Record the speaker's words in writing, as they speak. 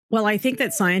Well, I think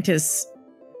that scientists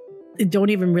don't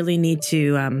even really need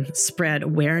to spread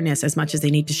awareness as much as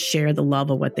they need to share the love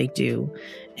of what they do.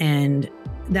 And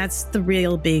that's the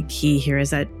real big key here, is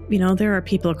that, there are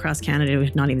people across Canada who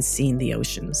have not even seen the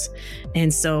oceans.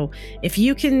 And so if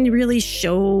you can really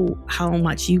show how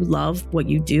much you love what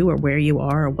you do or where you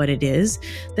are or what it is,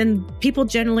 then people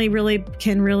generally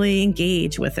can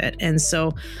engage with it. And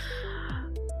so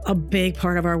a big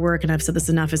part of our work, and I've said this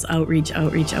enough, is outreach,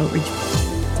 outreach, outreach.